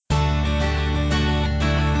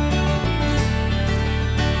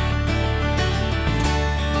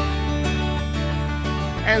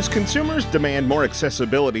As consumers demand more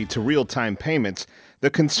accessibility to real-time payments, the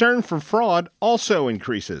concern for fraud also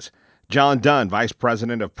increases. John Dunn, Vice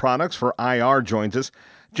President of Products for IR, joins us.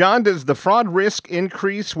 John, does the fraud risk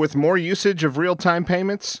increase with more usage of real-time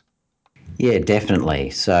payments? Yeah, definitely.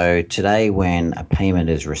 So today when a payment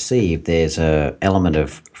is received, there's an element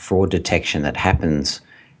of fraud detection that happens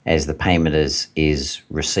as the payment is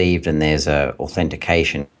received and there's a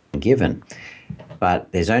authentication given.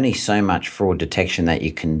 But there's only so much fraud detection that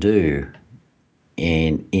you can do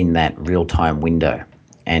in that real-time window.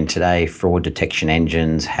 And today fraud detection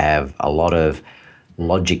engines have a lot of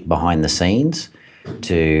logic behind the scenes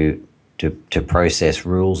to process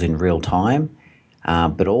rules in real time,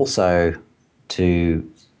 but also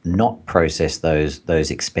to not process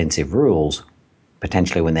those expensive rules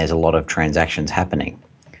potentially when there's a lot of transactions happening.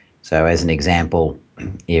 So as an example,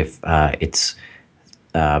 if it's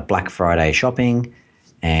Black Friday shopping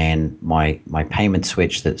and my payment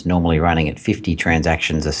switch that's normally running at 50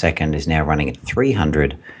 transactions a second is now running at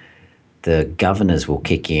 300, the governors will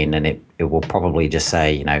kick in and it will probably just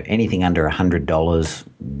say, anything under $100,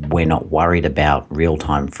 we're not worried about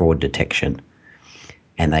real-time fraud detection.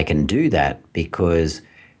 And they can do that because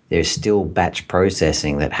there's still batch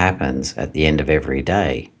processing that happens at the end of every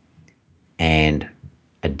day. And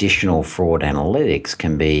additional fraud analytics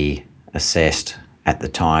can be assessed at the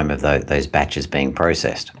time of those batches being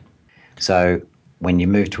processed. So when you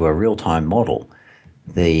move to a real-time model,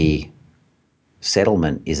 the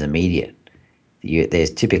settlement is immediate.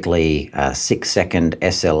 There's typically a 6-second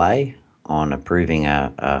SLA on approving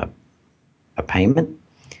a payment,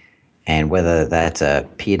 and whether that's a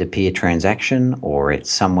peer-to-peer transaction or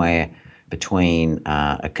it's somewhere between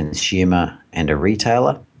a consumer and a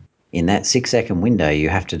retailer, in that 6-second window, you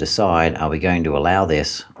have to decide, are we going to allow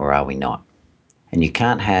this or are we not? And you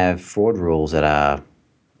can't have fraud rules that are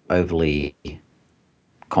overly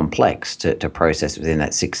complex to process within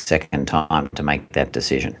that 6-second time to make that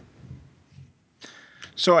decision.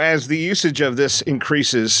 So as the usage of this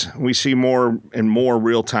increases, we see more and more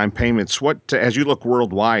real-time payments. As you look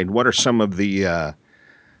worldwide, what are some of the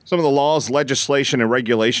laws, legislation, and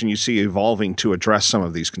regulation you see evolving to address some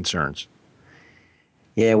of these concerns?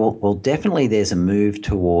 Yeah, well, definitely there's a move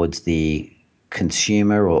towards the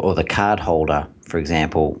consumer or the card holder, for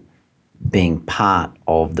example, being part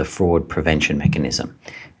of the fraud prevention mechanism.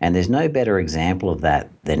 And there's no better example of that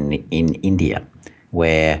than in India,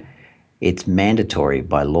 where it's mandatory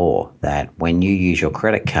by law that when you use your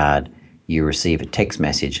credit card, you receive a text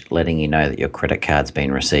message letting you know that your credit card's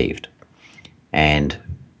been received. And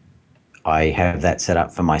I have that set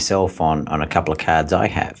up for myself on a couple of cards I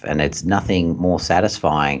have. And it's nothing more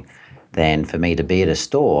satisfying than for me to be at a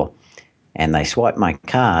store and they swipe my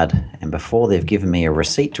card, and before they've given me a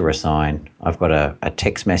receipt to assign, I've got a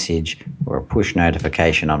text message or a push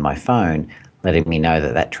notification on my phone letting me know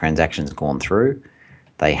that that transaction's gone through.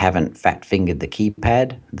 They haven't fat-fingered the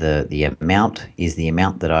keypad. The amount is the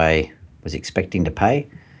amount that I was expecting to pay,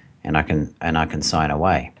 and I can sign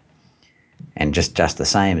away. And just the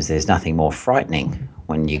same as there's nothing more frightening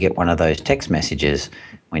when you get one of those text messages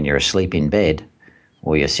when you're asleep in bed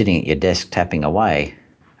or you're sitting at your desk tapping away,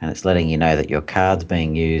 and it's letting you know that your card's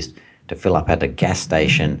being used to fill up at a gas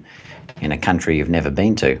station in a country you've never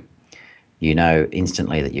been to. You know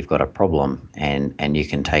instantly that you've got a problem, and you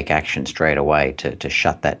can take action straight away to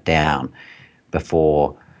shut that down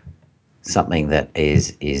before something that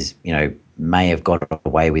is may have got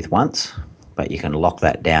away with once, but you can lock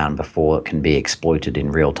that down before it can be exploited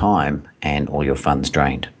in real time and all your funds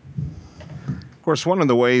drained. Of course, one of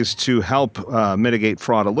the ways to help mitigate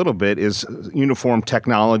fraud a little bit is uniform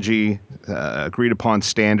technology, agreed upon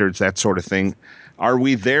standards, that sort of thing. Are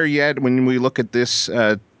we there yet when we look at this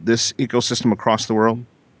ecosystem across the world?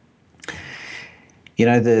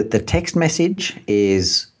 The text message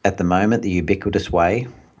is at the moment the ubiquitous way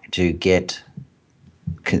to get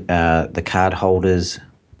the card holders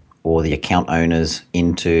or the account owners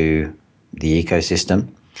into the ecosystem.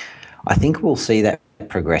 I think we'll see that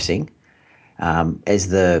progressing as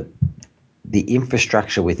the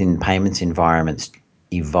infrastructure within payments environments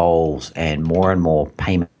evolves and more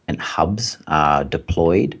payment hubs are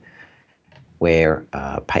deployed, where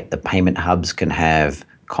the payment hubs can have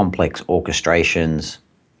complex orchestrations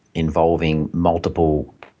involving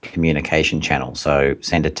multiple communication channels. So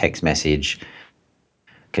send a text message,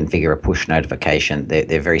 configure a push notification.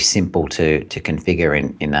 They're very simple to configure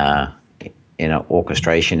in an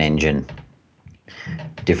orchestration engine,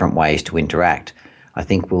 different ways to interact. I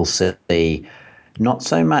think we'll see not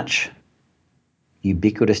so much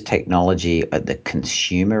ubiquitous technology at the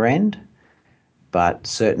consumer end, but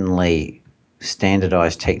certainly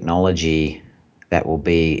standardized technology that will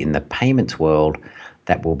be in the payments world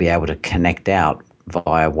that will be able to connect out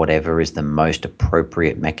via whatever is the most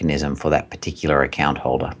appropriate mechanism for that particular account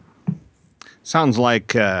holder. Sounds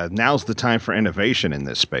like now's the time for innovation in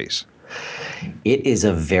this space. It is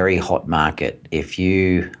a very hot market. If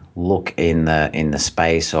you look in the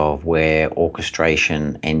space of where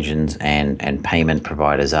orchestration engines and payment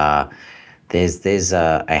providers are, there's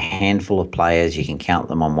a handful of players. You can count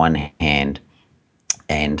them on one hand,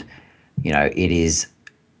 and it is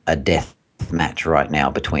a death match right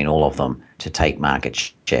now between all of them to take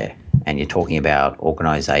market share. And you're talking about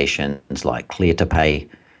organizations like Clear to Pay,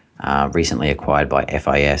 recently acquired by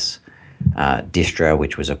FIS, Distra,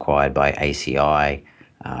 which was acquired by ACI,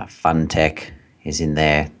 FinTech is in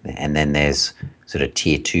there, and then there's sort of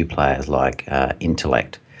tier two players like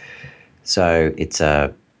Intellect. So it's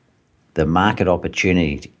the market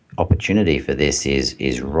opportunity for this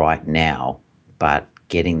is right now, but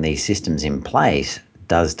getting these systems in place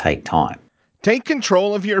does take time. Take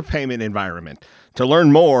control of your payment environment. To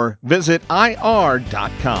learn more, visit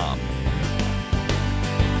ir.com.